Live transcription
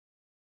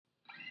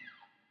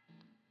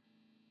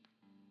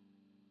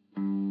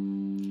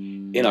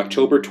In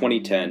October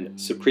 2010,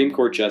 Supreme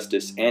Court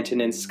Justice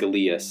Antonin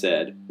Scalia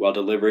said, while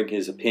delivering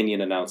his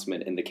opinion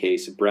announcement in the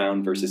case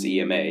Brown v.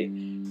 EMA,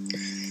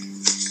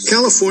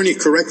 California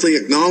correctly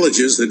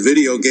acknowledges that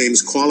video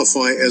games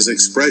qualify as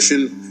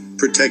expression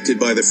protected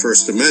by the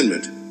First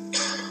Amendment.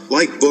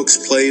 Like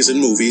books, plays, and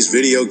movies,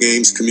 video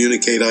games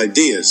communicate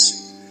ideas.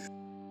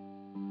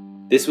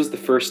 This was the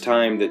first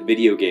time that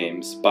video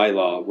games, by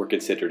law, were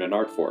considered an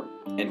art form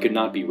and could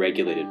not be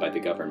regulated by the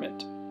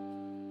government.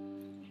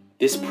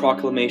 This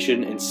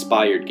proclamation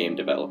inspired game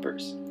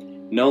developers.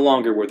 No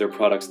longer were their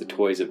products the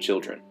toys of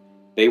children.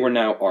 They were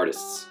now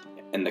artists,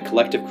 and the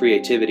collective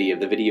creativity of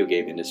the video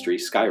game industry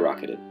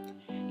skyrocketed.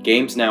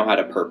 Games now had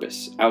a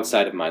purpose,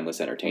 outside of mindless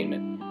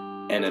entertainment,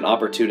 and an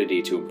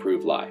opportunity to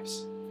improve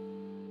lives.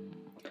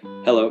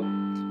 Hello,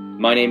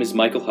 my name is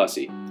Michael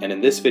Hussey, and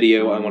in this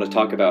video I want to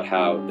talk about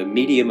how the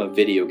medium of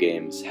video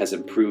games has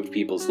improved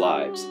people's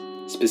lives,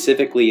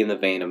 specifically in the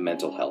vein of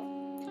mental health.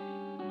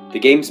 The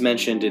games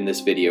mentioned in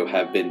this video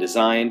have been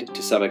designed,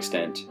 to some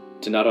extent,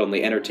 to not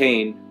only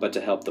entertain, but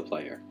to help the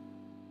player.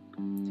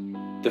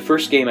 The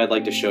first game I'd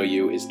like to show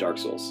you is Dark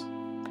Souls.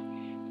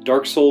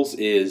 Dark Souls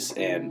is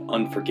an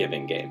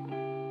unforgiving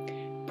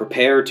game.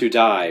 Prepare to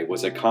Die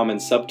was a common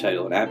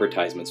subtitle in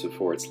advertisements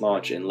before its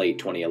launch in late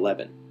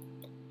 2011.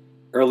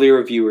 Earlier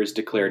reviewers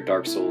declared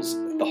Dark Souls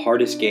the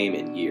hardest game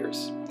in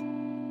years.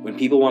 When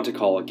people want to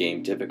call a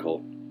game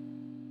difficult,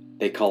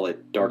 they call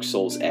it Dark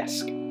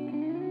Souls-esque.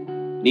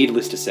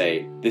 Needless to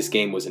say, this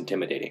game was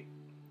intimidating.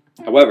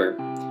 However,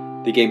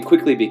 the game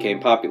quickly became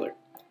popular.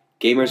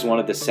 Gamers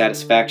wanted the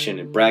satisfaction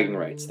and bragging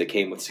rights that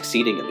came with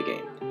succeeding in the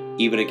game,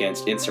 even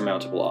against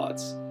insurmountable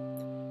odds.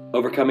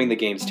 Overcoming the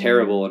game's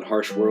terrible and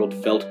harsh world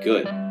felt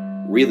good,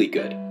 really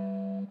good.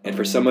 And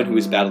for someone who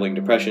was battling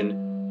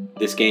depression,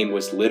 this game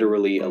was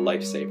literally a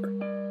lifesaver.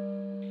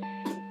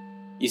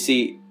 You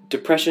see,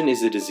 depression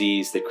is a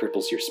disease that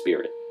cripples your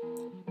spirit.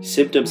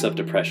 Symptoms of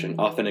depression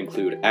often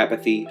include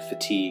apathy,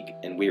 fatigue,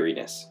 and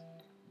weariness.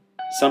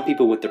 Some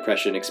people with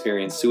depression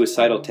experience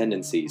suicidal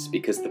tendencies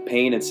because the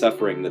pain and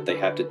suffering that they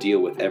have to deal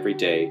with every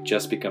day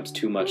just becomes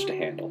too much to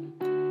handle.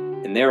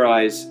 In their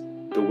eyes,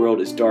 the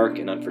world is dark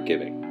and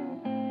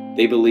unforgiving.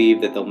 They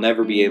believe that they'll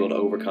never be able to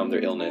overcome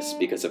their illness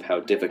because of how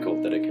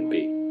difficult that it can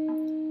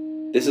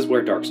be. This is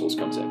where Dark Souls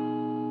comes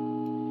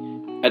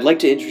in. I'd like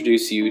to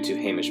introduce you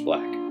to Hamish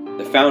Black,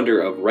 the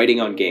founder of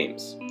Writing on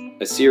Games,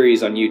 a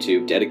series on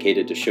YouTube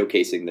dedicated to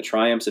showcasing the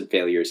triumphs and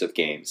failures of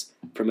games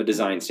from a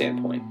design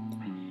standpoint.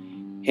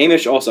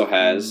 Hamish also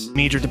has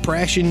major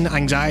depression,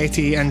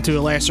 anxiety, and to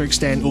a lesser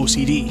extent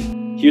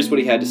OCD. Here's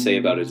what he had to say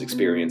about his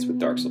experience with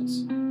Dark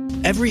Souls.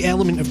 Every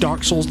element of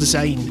Dark Souls'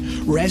 design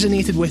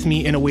resonated with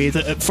me in a way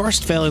that at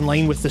first fell in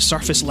line with the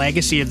surface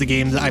legacy of the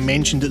game that I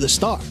mentioned at the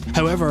start.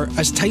 However,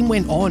 as time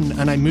went on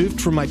and I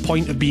moved from my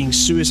point of being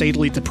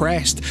suicidally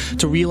depressed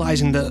to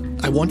realising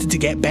that I wanted to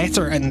get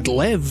better and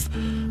live,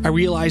 I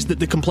realised that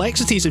the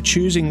complexities of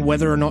choosing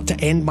whether or not to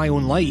end my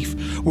own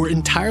life were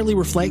entirely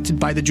reflected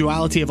by the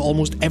duality of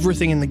almost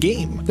everything in the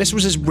game. This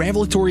was as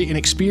revelatory an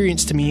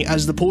experience to me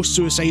as the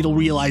post-suicidal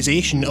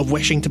realisation of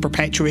wishing to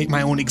perpetuate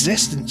my own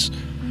existence.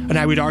 And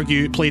I would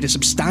argue it played a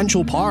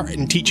substantial part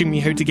in teaching me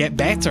how to get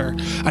better,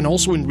 and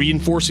also in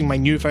reinforcing my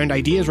newfound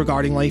ideas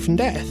regarding life and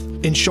death.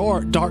 In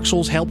short, Dark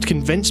Souls helped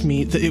convince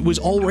me that it was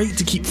alright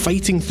to keep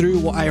fighting through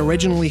what I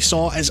originally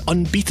saw as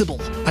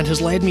unbeatable, and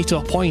has led me to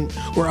a point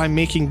where I'm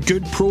making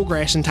good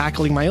progress in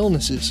tackling my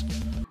illnesses.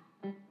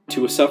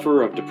 To a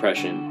sufferer of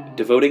depression,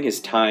 devoting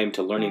his time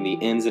to learning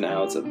the ins and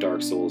outs of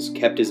Dark Souls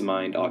kept his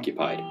mind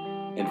occupied,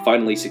 and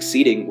finally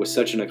succeeding was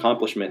such an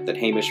accomplishment that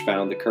Hamish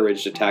found the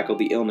courage to tackle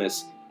the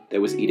illness that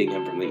was eating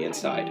him from the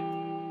inside.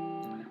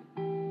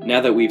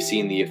 Now that we've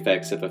seen the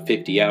effects of a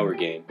 50-hour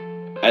game,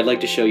 I'd like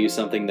to show you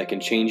something that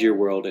can change your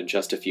world in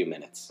just a few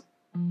minutes.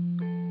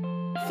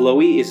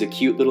 Flowy is a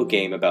cute little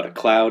game about a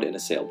cloud and a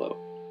sailboat.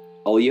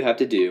 All you have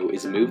to do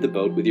is move the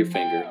boat with your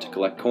finger to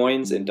collect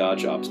coins and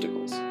dodge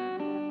obstacles.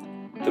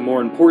 The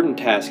more important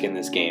task in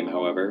this game,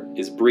 however,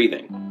 is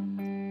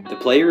breathing. The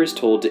player is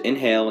told to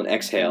inhale and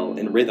exhale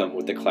in rhythm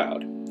with the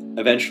cloud,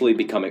 eventually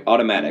becoming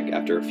automatic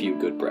after a few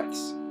good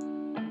breaths.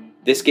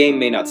 This game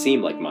may not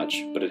seem like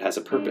much, but it has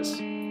a purpose.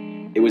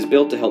 It was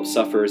built to help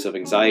sufferers of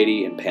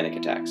anxiety and panic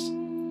attacks.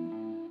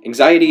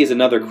 Anxiety is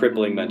another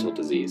crippling mental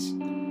disease.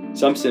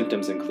 Some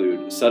symptoms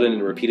include sudden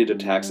and repeated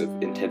attacks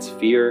of intense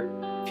fear,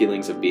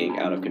 feelings of being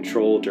out of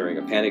control during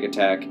a panic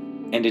attack,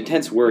 and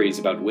intense worries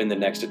about when the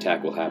next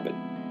attack will happen.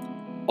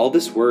 All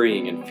this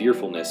worrying and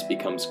fearfulness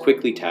becomes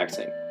quickly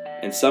taxing,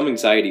 and some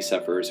anxiety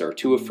sufferers are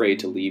too afraid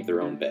to leave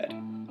their own bed.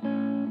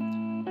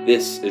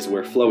 This is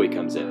where Flowy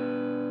comes in.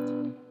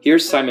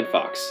 Here's Simon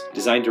Fox,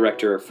 design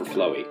director for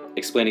Flowy,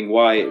 explaining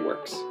why it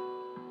works.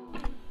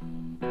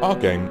 Our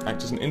game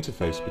acts as an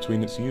interface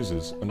between its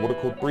users and what are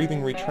called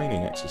breathing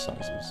retraining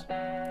exercises.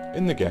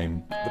 In the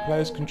game, the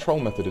player's control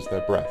method is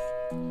their breath.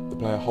 The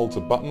player holds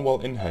a button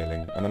while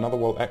inhaling and another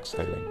while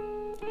exhaling.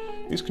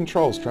 These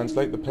controls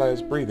translate the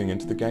player's breathing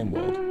into the game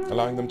world,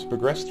 allowing them to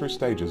progress through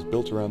stages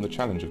built around the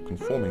challenge of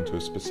conforming to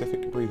a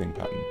specific breathing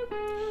pattern.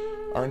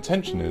 Our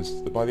intention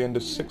is that by the end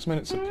of 6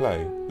 minutes of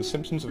play, the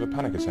symptoms of a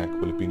panic attack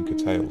will have been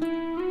curtailed.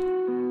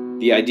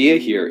 The idea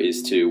here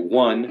is to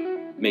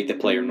 1. Make the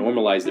player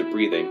normalize their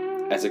breathing,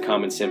 as a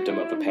common symptom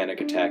of a panic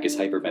attack is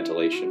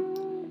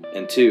hyperventilation,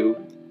 and 2.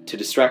 To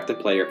distract the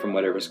player from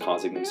whatever's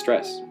causing them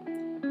stress.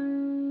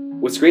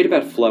 What's great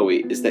about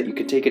Flowy is that you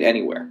can take it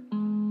anywhere,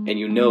 and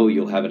you know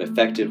you'll have an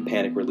effective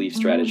panic relief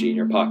strategy in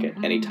your pocket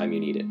anytime you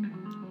need it.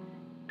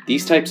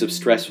 These types of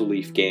stress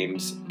relief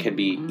games can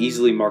be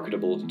easily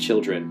marketable to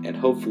children and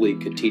hopefully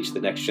could teach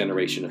the next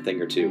generation a thing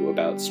or two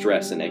about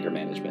stress and anger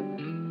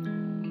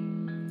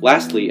management.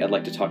 Lastly, I'd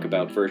like to talk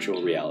about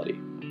virtual reality.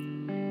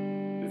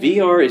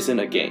 VR isn't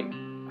a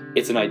game,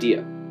 it's an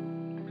idea.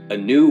 A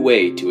new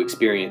way to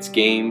experience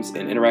games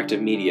and interactive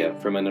media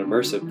from an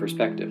immersive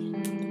perspective.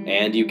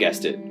 And you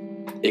guessed it,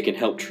 it can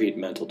help treat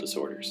mental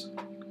disorders.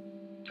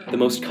 The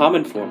most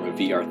common form of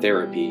VR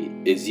therapy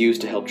is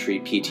used to help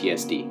treat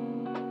PTSD.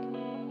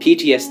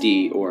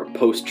 PTSD, or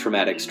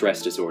post-traumatic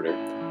stress disorder,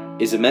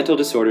 is a mental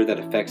disorder that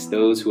affects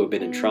those who have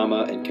been in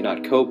trauma and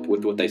cannot cope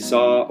with what they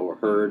saw or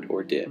heard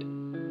or did.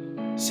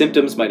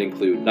 Symptoms might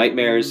include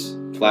nightmares,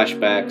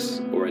 flashbacks,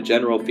 or a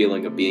general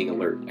feeling of being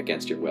alert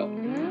against your will.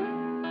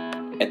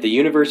 At the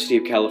University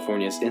of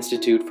California's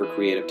Institute for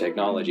Creative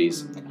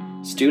Technologies,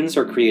 students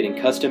are creating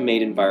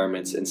custom-made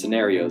environments and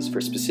scenarios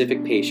for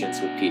specific patients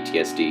with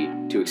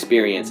PTSD to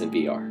experience in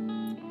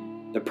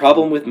VR. The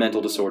problem with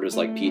mental disorders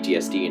like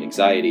PTSD and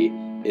anxiety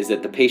is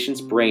that the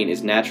patient's brain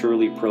is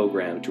naturally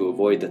programmed to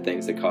avoid the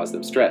things that cause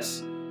them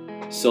stress,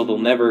 so they'll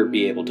never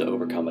be able to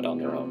overcome it on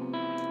their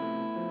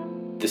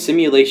own. The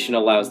simulation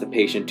allows the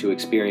patient to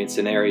experience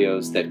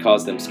scenarios that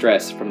cause them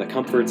stress from the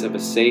comforts of a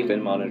safe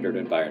and monitored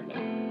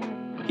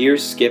environment.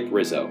 Here's Skip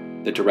Rizzo,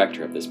 the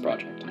director of this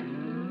project.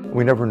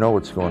 We never know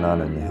what's going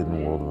on in the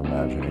hidden world of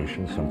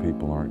imagination. Some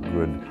people aren't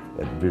good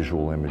at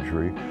visual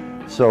imagery.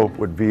 So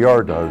what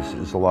VR does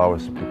is allow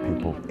us to put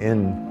people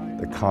in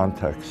the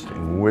context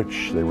in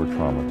which they were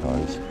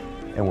traumatized,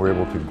 and we're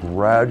able to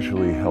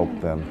gradually help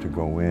them to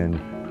go in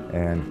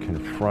and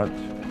confront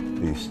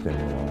these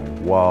stimuli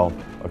while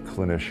a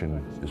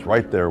clinician is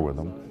right there with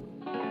them.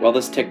 While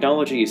this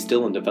technology is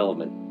still in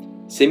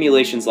development,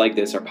 simulations like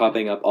this are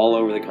popping up all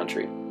over the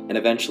country and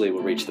eventually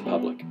will reach the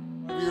public.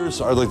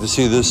 I'd like to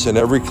see this in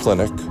every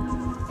clinic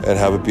and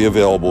have it be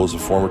available as a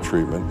form of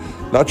treatment,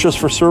 not just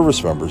for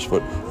service members,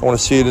 but I want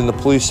to see it in the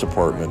police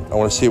department. I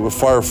want to see it with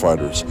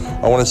firefighters.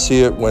 I want to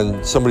see it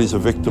when somebody's a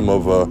victim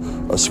of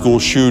a school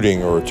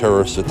shooting or a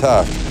terrorist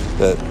attack,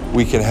 that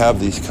we can have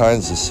these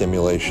kinds of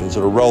simulations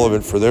that are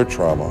relevant for their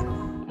trauma.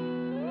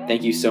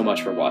 Thank you so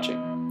much for watching.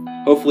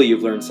 Hopefully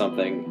you've learned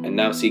something and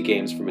now see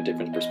games from a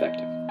different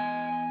perspective.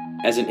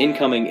 As an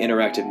incoming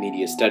interactive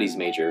media studies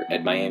major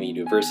at Miami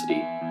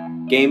University,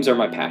 games are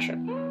my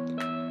passion.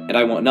 And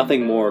I want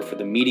nothing more for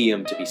the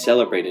medium to be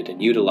celebrated and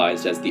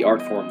utilized as the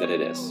art form that it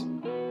is.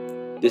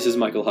 This is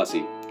Michael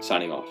Hussey,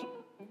 signing off.